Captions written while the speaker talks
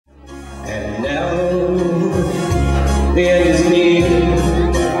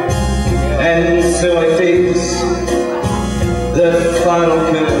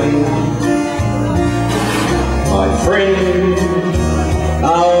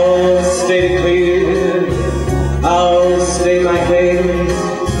state it clear, I'll state my case,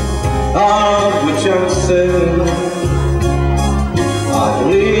 of which I'm certain. I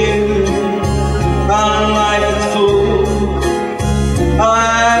believe our life is full.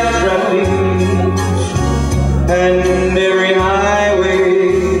 I've traveled each and every highway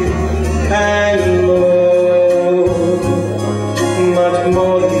and more, much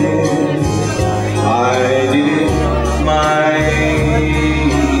more than this. I did it my way.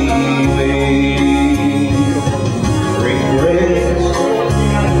 Regrets,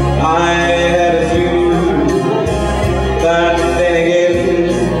 I had a few, but then again,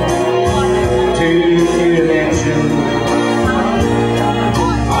 too few to mention.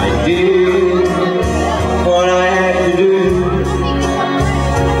 I did what I had to do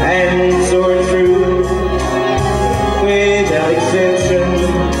and saw it through without exception.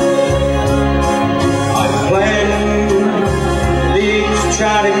 I planned each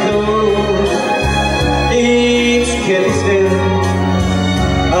charted course, each careful step.